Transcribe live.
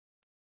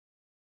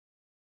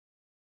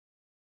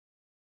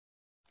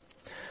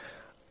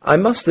I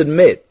must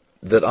admit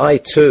that I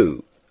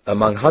too,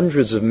 among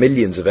hundreds of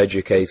millions of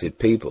educated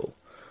people,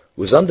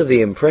 was under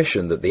the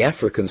impression that the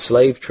African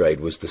slave trade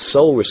was the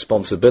sole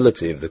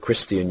responsibility of the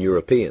Christian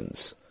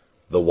Europeans,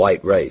 the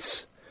white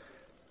race.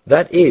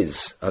 That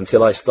is,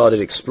 until I started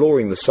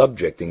exploring the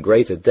subject in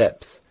greater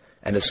depth,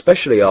 and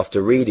especially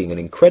after reading an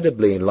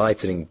incredibly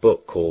enlightening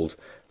book called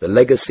The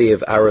Legacy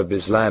of Arab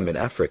Islam in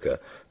Africa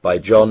by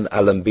John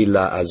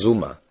Alambila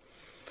Azuma.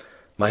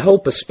 My whole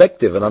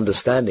perspective and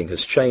understanding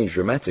has changed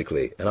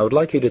dramatically, and I would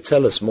like you to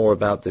tell us more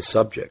about this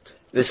subject.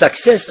 The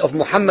success of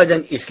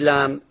Muhammadan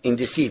Islam in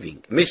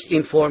deceiving,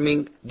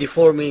 misinforming,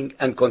 deforming,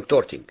 and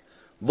contorting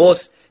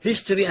both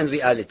history and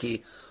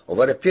reality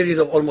over a period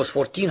of almost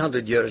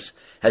 1400 years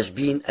has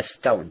been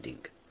astounding.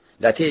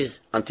 That is,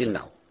 until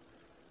now.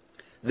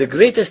 The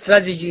greatest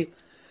tragedy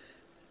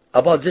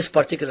about this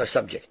particular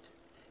subject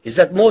is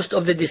that most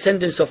of the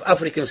descendants of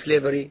African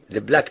slavery,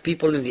 the black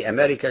people in the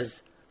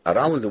Americas,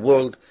 around the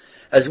world,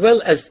 as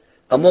well as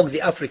among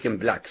the African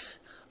blacks,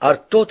 are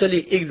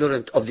totally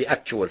ignorant of the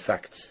actual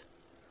facts.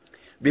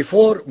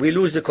 Before we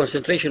lose the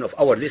concentration of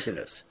our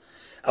listeners,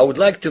 I would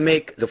like to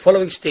make the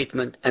following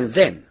statement and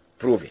then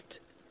prove it.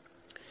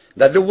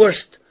 That the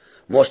worst,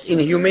 most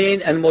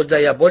inhumane and most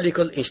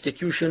diabolical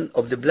institution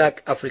of the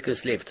black African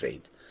slave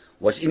trade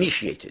was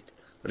initiated,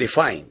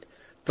 refined,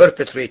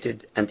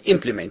 perpetrated, and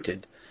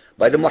implemented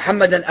by the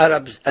Mohammedan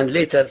Arabs and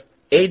later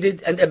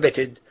aided and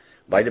abetted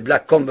by the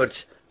black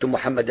converts to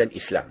Mohammedan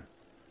Islam.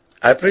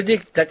 I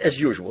predict that, as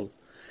usual,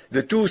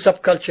 the two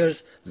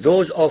subcultures,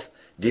 those of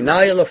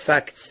denial of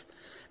facts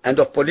and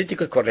of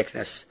political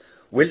correctness,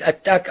 will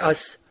attack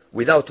us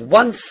without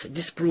once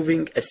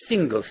disproving a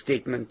single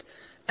statement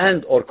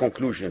and or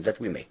conclusion that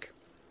we make.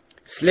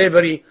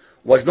 Slavery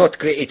was not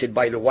created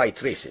by the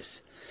white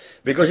races,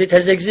 because it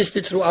has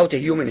existed throughout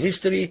human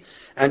history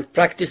and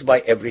practiced by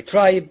every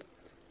tribe,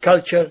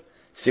 culture,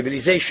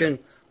 civilization,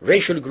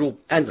 racial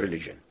group, and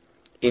religion.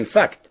 In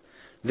fact,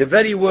 the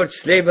very word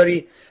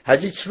slavery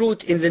has its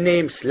root in the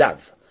name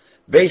Slav,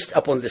 based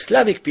upon the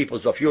Slavic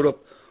peoples of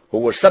Europe who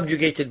were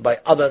subjugated by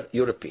other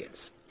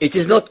Europeans. It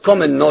is not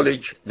common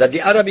knowledge that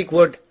the Arabic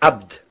word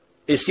abd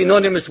is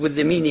synonymous with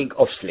the meaning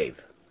of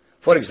slave.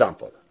 For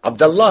example,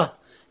 Abdullah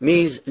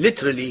means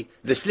literally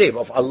the slave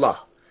of Allah,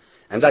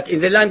 and that in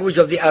the language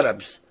of the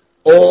Arabs,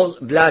 all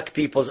black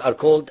peoples are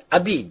called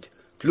abid,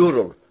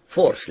 plural,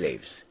 for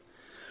slaves.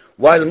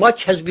 While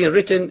much has been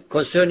written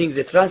concerning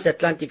the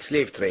transatlantic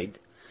slave trade,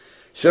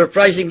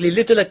 surprisingly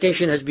little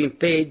attention has been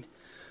paid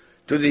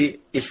to the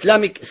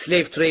Islamic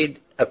slave trade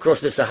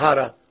across the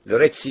Sahara, the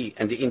Red Sea,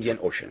 and the Indian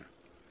Ocean.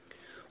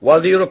 While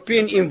the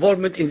European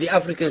involvement in the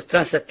African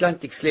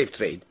transatlantic slave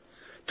trade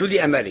to the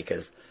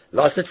Americas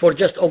lasted for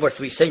just over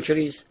 3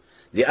 centuries,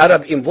 the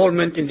Arab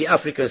involvement in the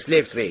African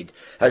slave trade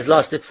has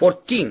lasted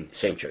 14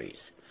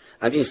 centuries,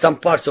 and in some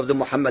parts of the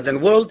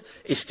Mohammedan world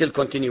is still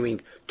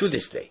continuing to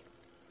this day.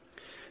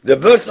 The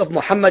birth of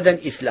Mohammedan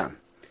Islam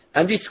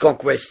and its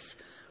conquests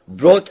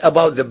brought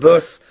about the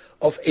birth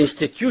of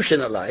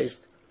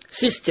institutionalized,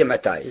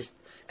 systematized,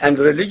 and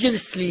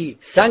religiously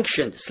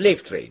sanctioned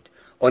slave trade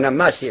on a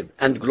massive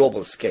and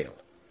global scale.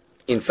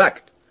 In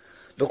fact,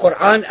 the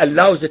Quran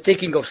allows the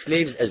taking of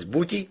slaves as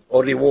booty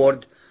or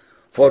reward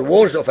for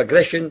wars of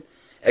aggression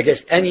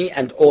against any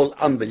and all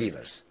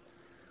unbelievers,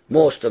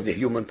 most of the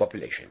human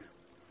population.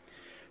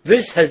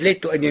 This has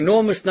led to an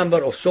enormous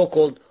number of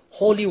so-called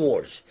holy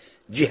wars,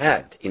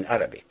 jihad in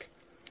Arabic.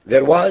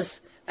 There was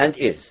and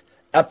is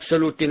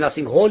absolutely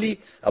nothing holy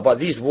about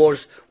these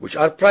wars, which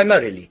are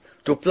primarily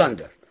to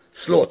plunder,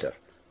 slaughter,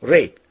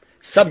 rape,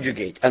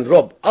 subjugate, and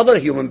rob other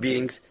human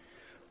beings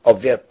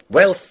of their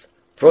wealth,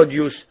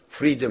 produce,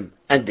 freedom,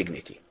 and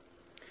dignity.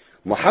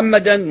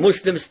 Mohammedan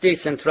Muslim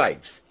states and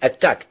tribes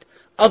attacked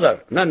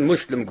other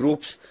non-Muslim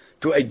groups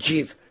to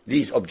achieve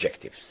these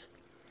objectives.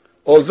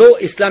 Although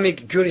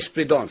Islamic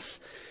jurisprudence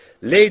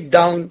laid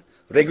down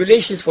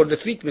regulations for the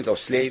treatment of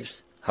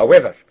slaves,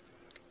 however,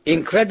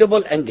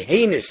 incredible and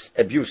heinous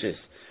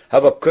abuses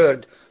have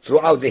occurred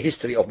throughout the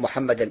history of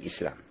Mohammedan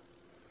Islam.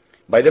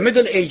 By the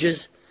Middle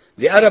Ages,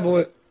 the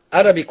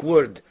Arabic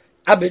word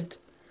abd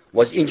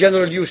was in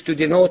general used to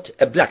denote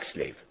a black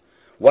slave,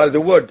 while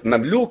the word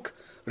mamluk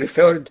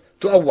referred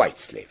to a white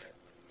slave.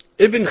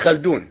 Ibn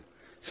Khaldun,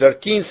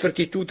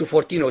 1332 to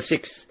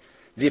 1406,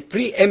 the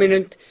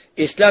preeminent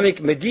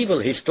Islamic medieval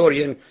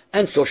historian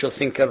and social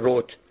thinker,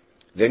 wrote,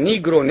 "The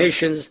Negro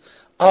nations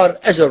are,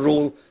 as a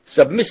rule,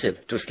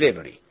 submissive to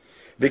slavery,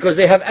 because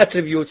they have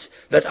attributes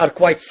that are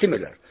quite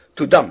similar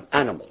to dumb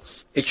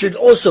animals." It should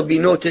also be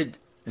noted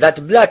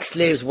that black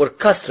slaves were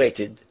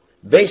castrated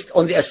based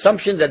on the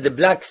assumption that the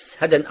blacks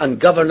had an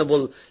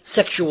ungovernable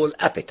sexual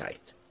appetite.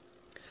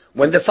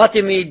 When the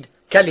Fatimid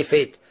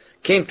Caliphate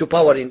came to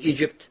power in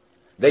Egypt,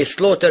 they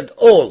slaughtered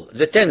all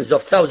the tens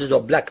of thousands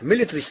of black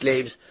military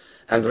slaves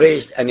and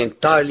raised an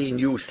entirely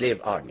new slave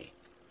army.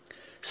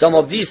 Some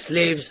of these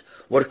slaves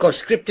were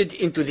conscripted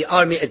into the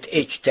army at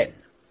age 10.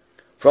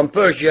 From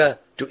Persia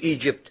to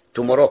Egypt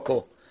to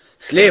Morocco,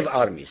 slave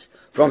armies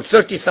from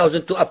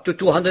 30,000 to up to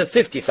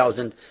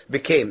 250,000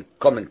 became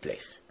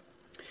commonplace.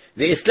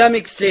 The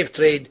Islamic slave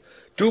trade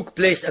took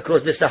place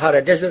across the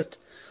Sahara Desert,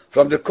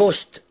 from the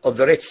coast of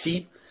the Red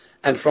Sea,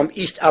 and from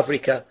East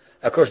Africa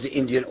across the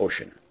Indian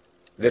Ocean.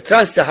 The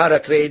Trans-Sahara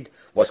trade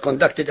was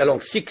conducted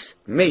along 6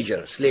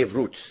 major slave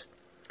routes.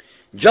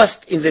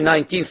 Just in the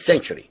 19th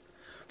century,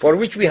 for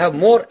which we have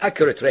more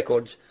accurate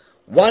records,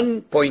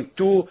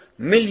 1.2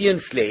 million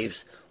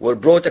slaves were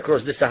brought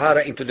across the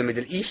Sahara into the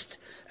Middle East,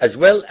 as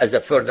well as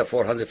a further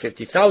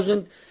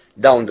 450,000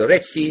 down the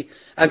Red Sea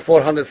and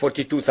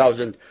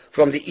 442,000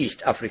 from the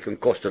East African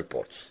coastal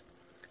ports.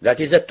 That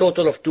is a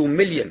total of 2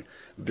 million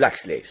black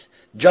slaves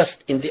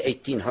just in the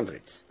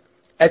 1800s.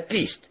 At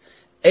least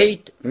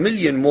 8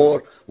 million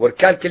more were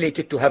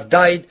calculated to have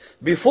died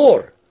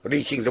before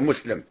reaching the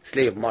Muslim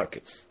slave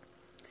markets.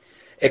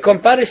 A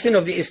comparison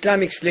of the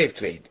Islamic slave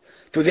trade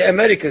to the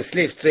American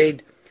slave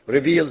trade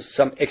reveals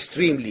some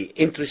extremely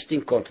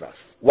interesting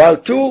contrasts. While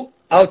 2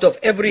 out of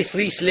every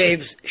 3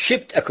 slaves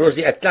shipped across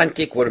the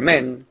Atlantic were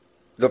men,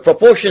 the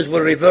proportions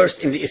were reversed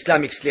in the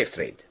Islamic slave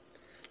trade.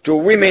 2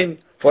 women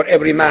for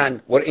every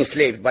man were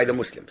enslaved by the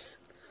Muslims.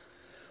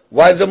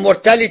 While the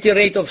mortality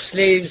rate of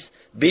slaves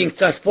being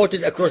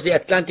transported across the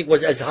Atlantic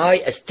was as high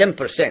as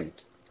 10%,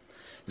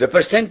 the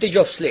percentage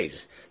of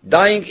slaves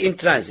dying in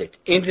transit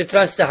in the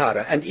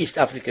Trans-Sahara and East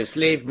African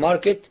slave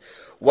market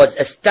was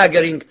a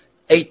staggering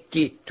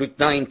 80 to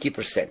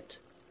 90%.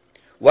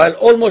 While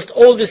almost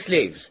all the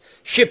slaves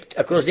shipped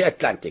across the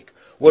Atlantic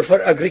were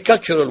for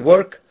agricultural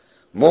work,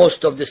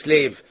 most of the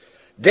slaves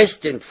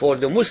destined for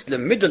the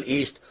Muslim Middle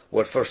East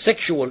were for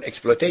sexual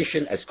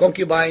exploitation as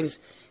concubines,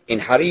 in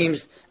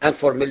harems, and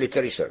for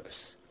military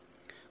service.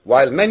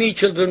 While many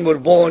children were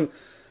born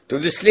to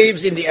the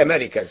slaves in the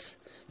Americas,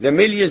 the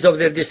millions of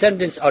their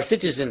descendants are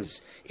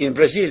citizens in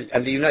Brazil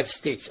and the United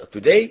States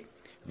today.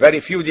 Very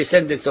few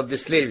descendants of the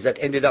slaves that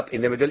ended up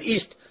in the Middle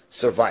East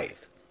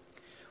survived.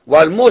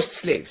 While most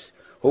slaves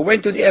who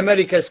went to the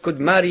Americas could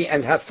marry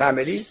and have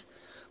families,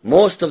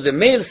 most of the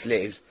male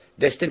slaves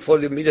destined for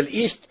the Middle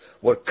East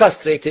were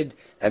castrated,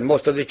 and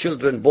most of the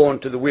children born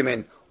to the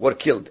women were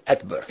killed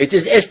at birth. It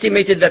is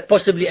estimated that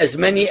possibly as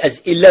many as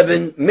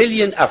 11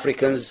 million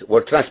Africans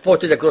were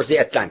transported across the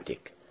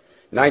Atlantic,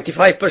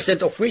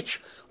 95% of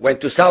which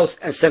went to South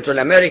and Central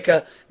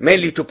America,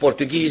 mainly to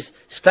Portuguese,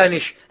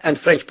 Spanish, and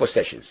French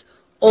possessions.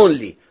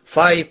 Only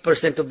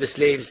 5% of the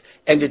slaves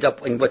ended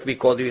up in what we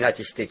call the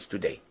United States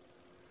today.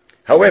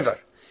 However,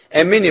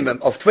 a minimum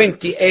of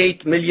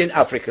 28 million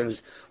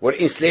Africans were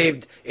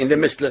enslaved in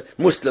the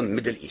Muslim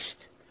Middle East.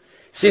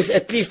 Since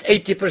at least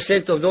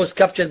 80% of those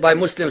captured by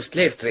Muslim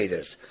slave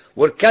traders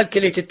were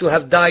calculated to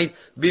have died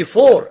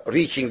before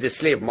reaching the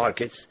slave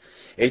markets,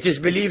 it is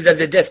believed that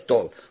the death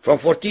toll from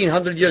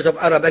 1400 years of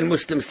Arab and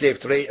Muslim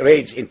slave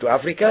raids into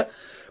Africa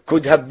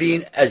could have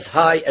been as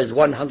high as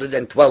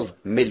 112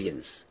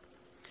 millions.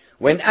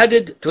 When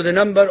added to the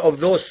number of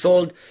those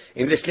sold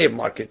in the slave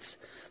markets,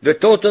 the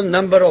total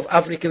number of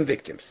African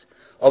victims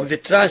of the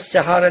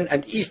Trans-Saharan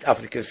and East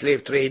African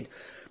slave trade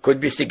could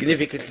be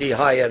significantly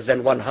higher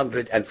than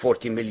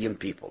 140 million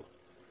people.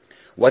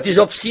 What is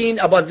obscene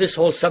about this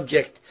whole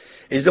subject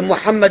is the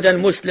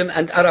Mohammedan, Muslim,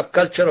 and Arab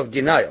culture of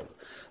denial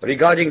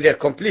regarding their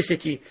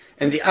complicity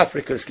in the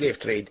African slave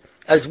trade,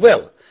 as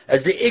well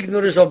as the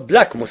ignorance of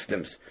black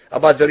Muslims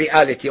about the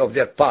reality of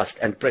their past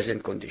and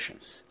present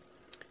conditions.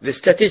 The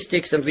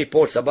statistics and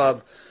reports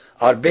above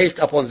are based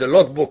upon the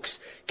logbooks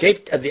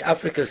kept at the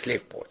African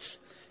slave ports,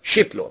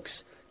 ship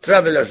logs,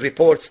 travelers'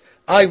 reports,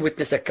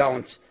 eyewitness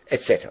accounts,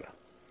 etc.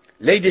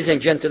 Ladies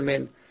and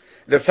gentlemen,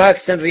 the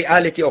facts and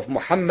reality of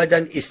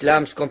Mohammedan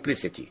Islam's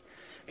complicity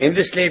in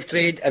the slave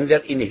trade and their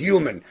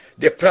inhuman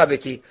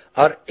depravity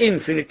are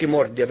infinitely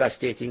more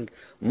devastating,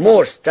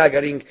 more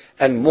staggering,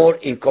 and more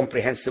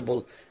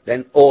incomprehensible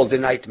than all the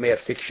nightmare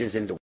fictions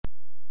in the world.